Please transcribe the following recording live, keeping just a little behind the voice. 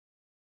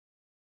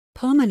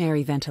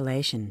Pulmonary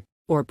ventilation,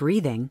 or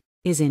breathing,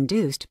 is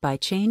induced by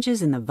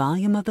changes in the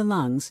volume of the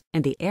lungs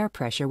and the air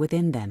pressure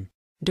within them.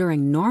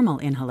 During normal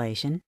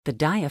inhalation, the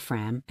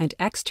diaphragm and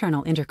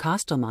external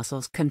intercostal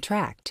muscles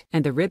contract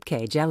and the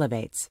ribcage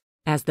elevates.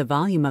 As the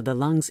volume of the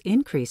lungs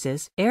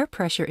increases, air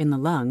pressure in the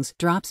lungs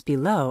drops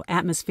below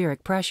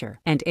atmospheric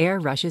pressure and air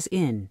rushes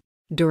in.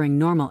 During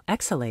normal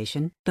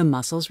exhalation, the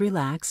muscles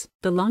relax,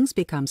 the lungs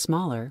become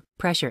smaller,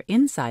 pressure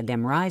inside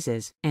them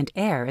rises, and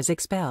air is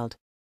expelled.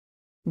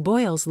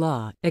 Boyle's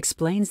law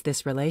explains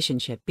this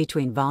relationship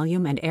between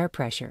volume and air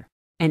pressure.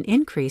 An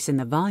increase in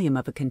the volume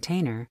of a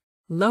container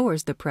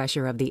lowers the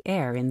pressure of the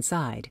air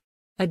inside.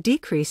 A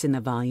decrease in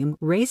the volume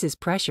raises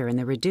pressure in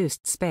the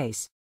reduced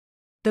space.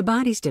 The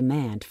body's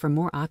demand for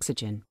more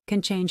oxygen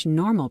can change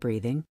normal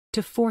breathing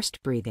to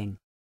forced breathing.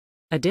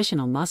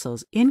 Additional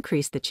muscles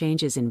increase the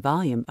changes in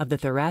volume of the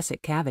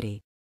thoracic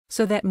cavity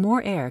so that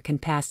more air can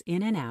pass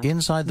in and out.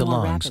 Inside the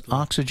more lungs, rapidly.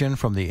 oxygen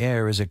from the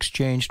air is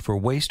exchanged for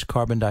waste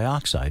carbon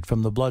dioxide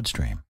from the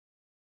bloodstream.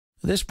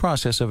 This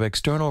process of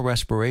external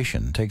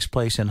respiration takes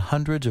place in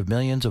hundreds of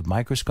millions of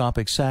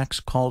microscopic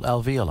sacs called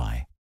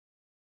alveoli.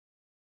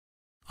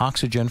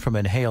 Oxygen from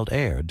inhaled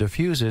air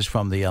diffuses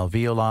from the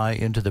alveoli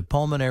into the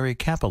pulmonary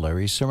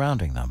capillaries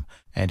surrounding them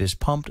and is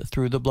pumped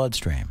through the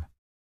bloodstream.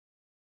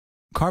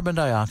 Carbon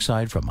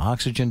dioxide from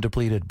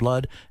oxygen-depleted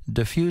blood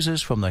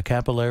diffuses from the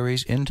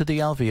capillaries into the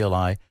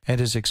alveoli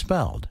and is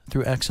expelled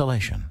through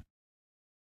exhalation.